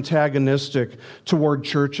increasingly antagonistic toward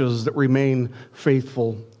churches that remain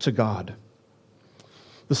faithful to God.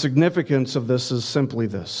 The significance of this is simply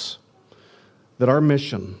this, that our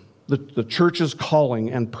mission, the church's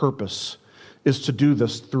calling and purpose, is to do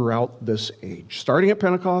this throughout this age. Starting at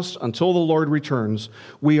Pentecost until the Lord returns,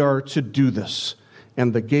 we are to do this,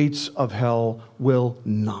 and the gates of hell will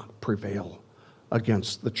not prevail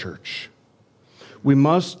against the church. We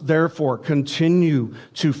must therefore continue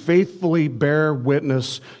to faithfully bear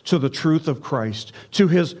witness to the truth of Christ, to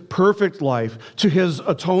his perfect life, to his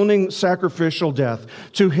atoning sacrificial death,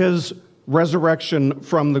 to his resurrection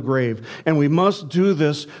from the grave. And we must do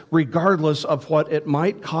this regardless of what it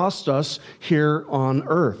might cost us here on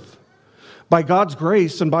earth. By God's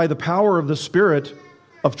grace and by the power of the Spirit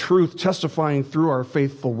of truth testifying through our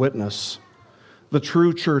faithful witness, the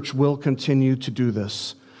true church will continue to do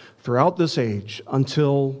this throughout this age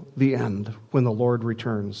until the end when the Lord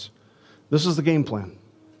returns. This is the game plan.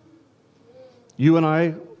 You and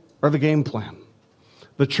I are the game plan.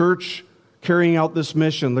 The church carrying out this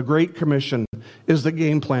mission, the Great Commission, is the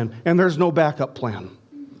game plan, and there's no backup plan.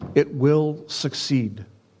 It will succeed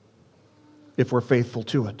if we're faithful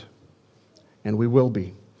to it, and we will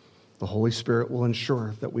be. The Holy Spirit will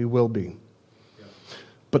ensure that we will be.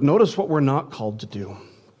 But notice what we're not called to do.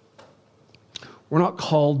 We're not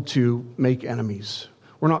called to make enemies.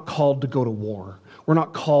 We're not called to go to war. We're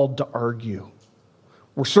not called to argue.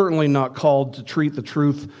 We're certainly not called to treat the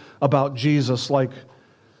truth about Jesus like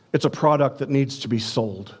it's a product that needs to be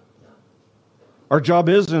sold. Our job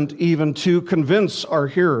isn't even to convince our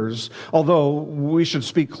hearers, although we should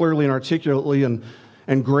speak clearly and articulately and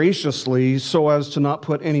graciously so as to not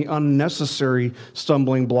put any unnecessary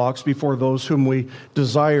stumbling blocks before those whom we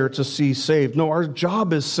desire to see saved. No, our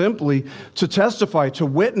job is simply to testify, to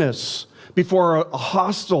witness before a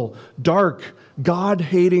hostile, dark,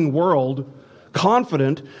 God-hating world,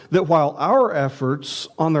 confident that while our efforts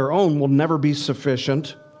on their own will never be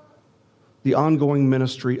sufficient, the ongoing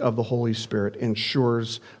ministry of the Holy Spirit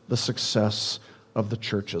ensures the success of the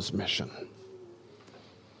church's mission.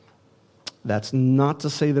 That's not to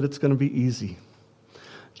say that it's going to be easy.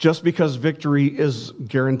 Just because victory is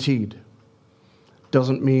guaranteed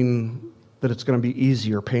doesn't mean that it's going to be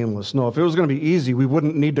easy or painless. No, if it was going to be easy, we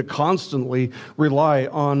wouldn't need to constantly rely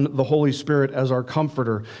on the Holy Spirit as our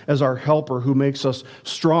comforter, as our helper, who makes us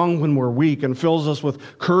strong when we're weak and fills us with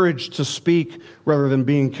courage to speak rather than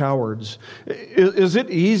being cowards. Is it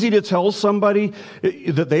easy to tell somebody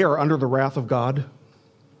that they are under the wrath of God?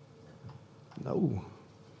 No.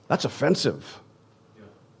 That's offensive.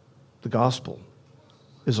 The gospel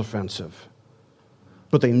is offensive.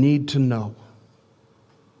 But they need to know.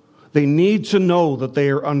 They need to know that they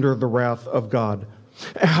are under the wrath of God.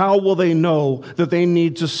 How will they know that they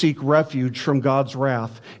need to seek refuge from God's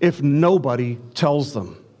wrath if nobody tells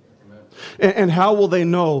them? And how will they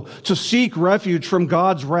know to seek refuge from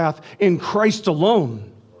God's wrath in Christ alone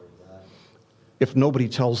if nobody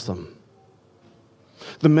tells them?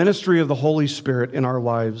 The ministry of the Holy Spirit in our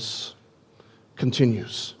lives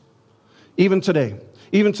continues. Even today,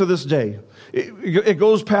 even to this day. It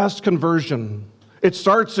goes past conversion. It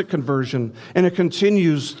starts at conversion, and it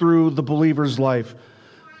continues through the believer's life.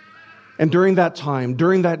 And during that time,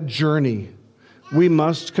 during that journey, we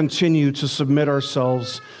must continue to submit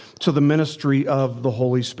ourselves to the ministry of the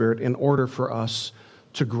Holy Spirit in order for us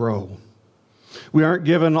to grow. We aren't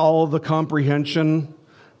given all of the comprehension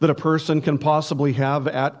that a person can possibly have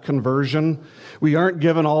at conversion. We aren't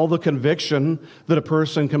given all the conviction that a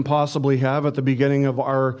person can possibly have at the beginning of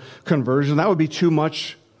our conversion. That would be too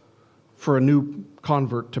much for a new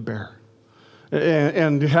convert to bear.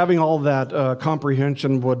 And having all that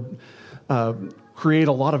comprehension would create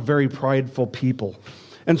a lot of very prideful people.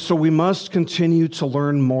 And so we must continue to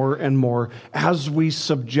learn more and more as we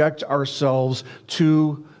subject ourselves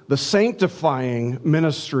to the sanctifying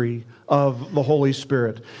ministry of the Holy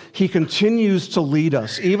Spirit. He continues to lead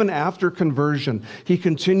us, even after conversion. He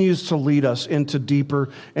continues to lead us into deeper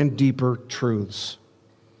and deeper truths.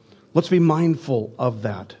 Let's be mindful of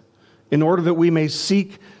that, in order that we may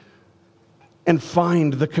seek and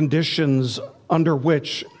find the conditions under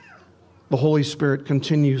which the Holy Spirit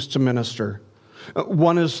continues to minister.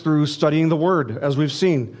 One is through studying the Word, as we've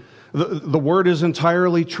seen. The Word is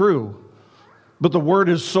entirely true, but the Word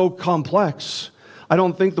is so complex. I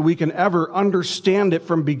don't think that we can ever understand it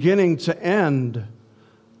from beginning to end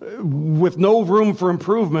with no room for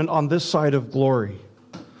improvement on this side of glory.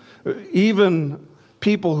 Even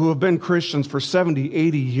people who have been Christians for 70,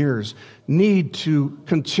 80 years need to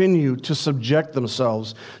continue to subject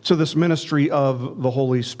themselves to this ministry of the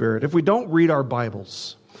Holy Spirit. If we don't read our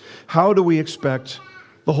Bibles, how do we expect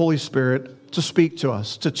the Holy Spirit to speak to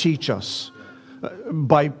us, to teach us?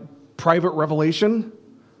 By private revelation?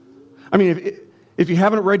 I mean, if you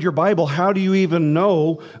haven't read your Bible, how do you even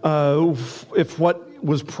know if what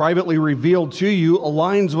was privately revealed to you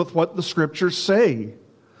aligns with what the Scriptures say?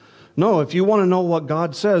 No, if you want to know what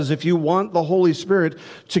God says, if you want the Holy Spirit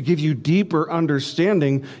to give you deeper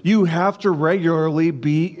understanding, you have to regularly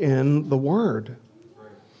be in the Word.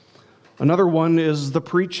 Another one is the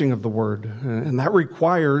preaching of the Word, and that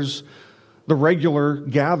requires the regular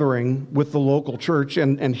gathering with the local church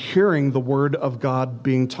and hearing the Word of God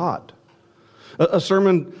being taught. A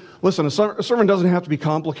sermon doesn't have to be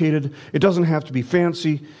complicated. It doesn't have to be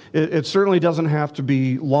fancy. It certainly doesn't have to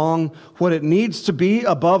be long. What it needs to be,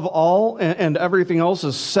 above all, and everything else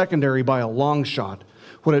is secondary by a long shot.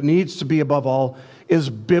 What it needs to be above all is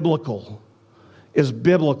biblical.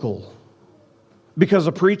 Because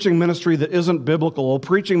a preaching ministry that isn't biblical, a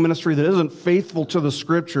preaching ministry that isn't faithful to the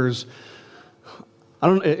Scriptures,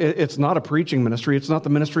 it's not a preaching ministry. It's not the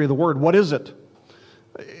ministry of the Word. What is it?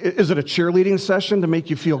 Is it a cheerleading session to make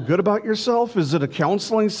you feel good about yourself? Is it a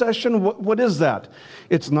counseling session? What is that?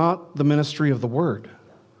 It's not the ministry of the Word.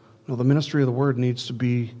 No, the ministry of the Word needs to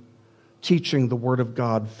be teaching the Word of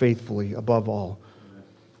God faithfully above all.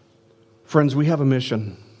 Friends, we have a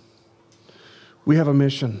mission. We have a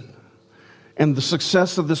mission. And the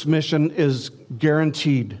success of this mission is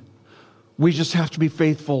guaranteed. We just have to be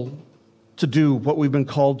faithful to do what we've been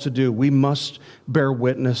called to do. We must bear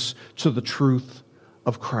witness to the truth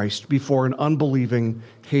of Christ before an unbelieving,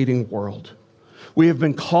 hating world. We have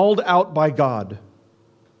been called out by God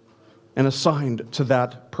and assigned to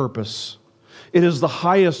that purpose. It is the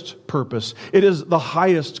highest purpose. It is the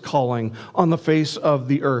highest calling on the face of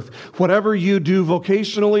the earth. Whatever you do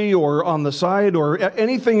vocationally or on the side or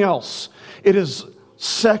anything else, it is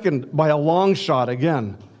second by a long shot,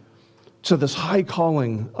 again, to this high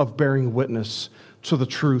calling of bearing witness to the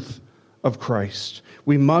truth of Christ.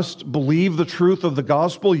 We must believe the truth of the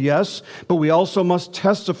gospel, yes, but we also must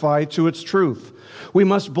testify to its truth. We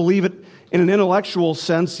must believe it In an intellectual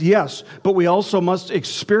sense, yes, but we also must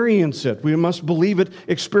experience it. We must believe it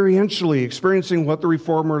experientially, experiencing what the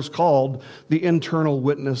Reformers called the internal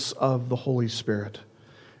witness of the Holy Spirit.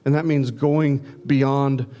 And that means going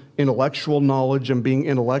beyond intellectual knowledge and being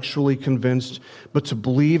intellectually convinced, but to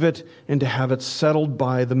believe it and to have it settled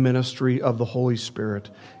by the ministry of the Holy Spirit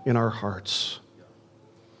in our hearts.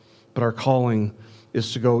 But our calling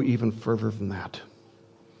is to go even further than that.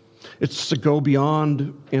 It's to go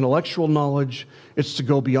beyond intellectual knowledge. It's to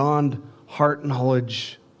go beyond heart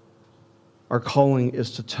knowledge. Our calling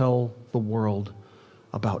is to tell the world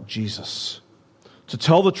about Jesus, to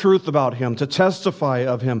tell the truth about Him, to testify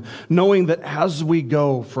of Him, knowing that as we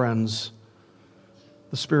go, friends,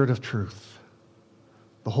 the Spirit of truth,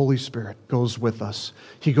 the Holy Spirit, goes with us.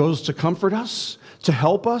 He goes to comfort us, to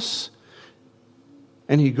help us,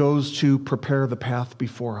 and He goes to prepare the path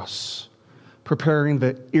before us, preparing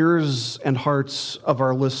the ears and hearts of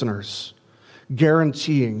our listeners,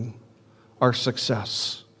 guaranteeing our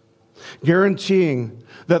success, guaranteeing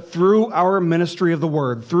that through our ministry of the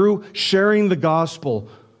Word, through sharing the gospel,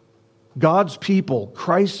 God's people,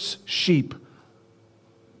 Christ's sheep,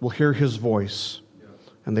 will hear His voice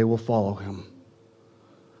and they will follow Him.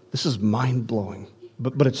 This is mind-blowing,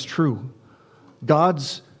 but it's true.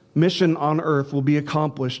 God's mission on earth will be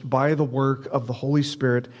accomplished by the work of the Holy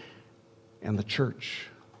Spirit and the church,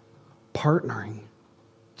 partnering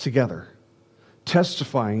together,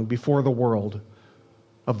 testifying before the world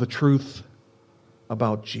of the truth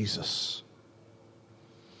about Jesus.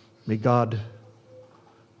 May God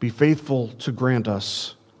be faithful to grant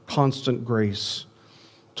us constant grace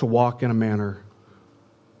to walk in a manner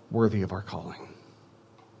worthy of our calling.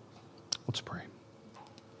 Let's pray.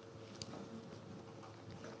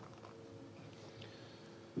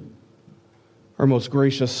 Our most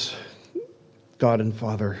gracious God and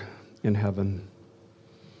Father in heaven,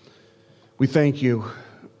 we thank You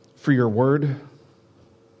for Your word,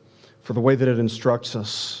 for the way that it instructs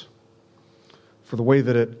us, for the way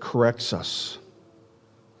that it corrects us,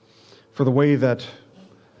 for the way that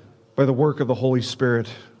by the work of the Holy Spirit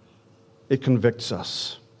it convicts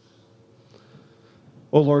us.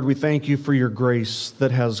 Oh Lord, we thank You for Your grace that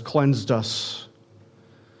has cleansed us.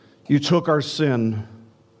 You took our sin,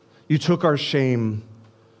 You took our shame,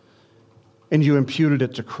 and You imputed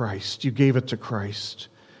it to Christ. You gave it to Christ.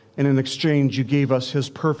 And in exchange, You gave us His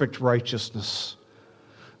perfect righteousness,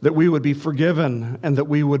 that we would be forgiven and that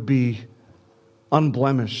we would be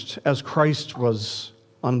unblemished as Christ was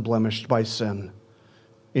unblemished by sin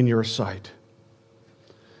in Your sight.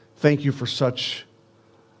 Thank You for such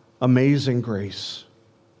amazing grace.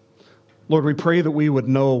 Lord, we pray that we would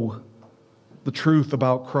know the truth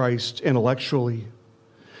about Christ intellectually.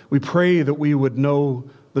 We pray that we would know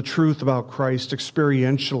the truth about Christ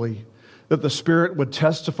experientially, that the Spirit would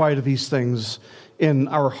testify to these things in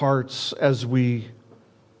our hearts as we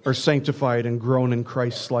are sanctified and grown in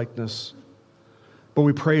Christ's likeness. But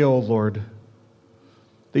we pray, O Lord,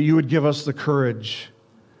 that You would give us the courage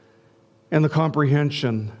and the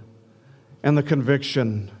comprehension and the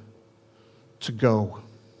conviction to go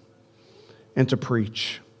and to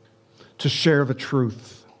preach, to share the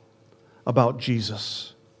truth about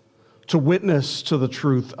Jesus, to witness to the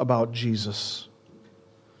truth about Jesus,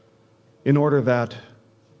 in order that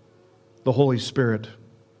the Holy Spirit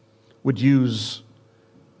would use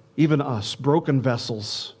even us, broken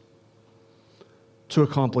vessels, to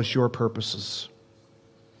accomplish Your purposes.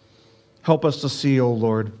 Help us to see, O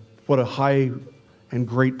Lord, what a high and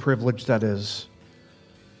great privilege that is,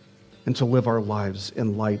 and to live our lives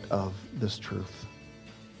in light of this truth.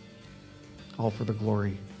 All for the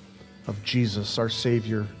glory of Jesus, our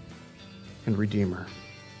Savior and Redeemer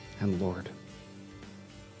and Lord.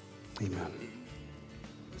 Amen.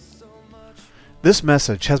 This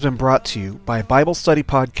message has been brought to you by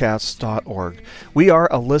BibleStudyPodcasts.org. We are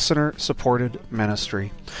a listener-supported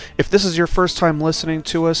ministry. If this is your first time listening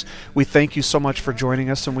to us, we thank you so much for joining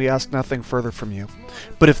us, and we ask nothing further from you.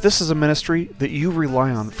 But if this is a ministry that you rely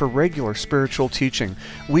on for regular spiritual teaching,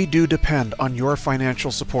 we do depend on your financial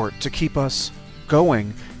support to keep us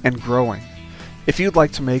going and growing. If you'd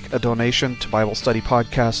like to make a donation to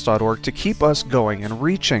BibleStudyPodcasts.org to keep us going and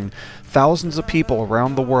reaching thousands of people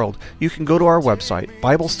around the world, you can go to our website,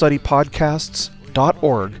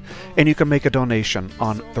 BibleStudyPodcasts.org, and you can make a donation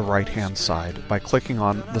on the right-hand side by clicking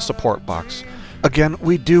on the support box. Again,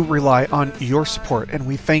 we do rely on your support, and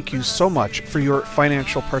we thank you so much for your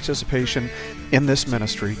financial participation in this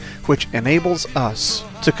ministry, which enables us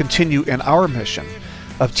to continue in our mission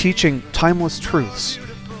of teaching timeless truths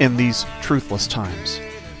in these truthless times.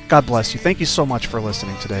 God bless you. Thank you so much for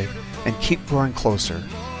listening today, and keep growing closer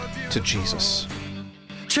to Jesus.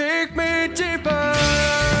 Take me deeper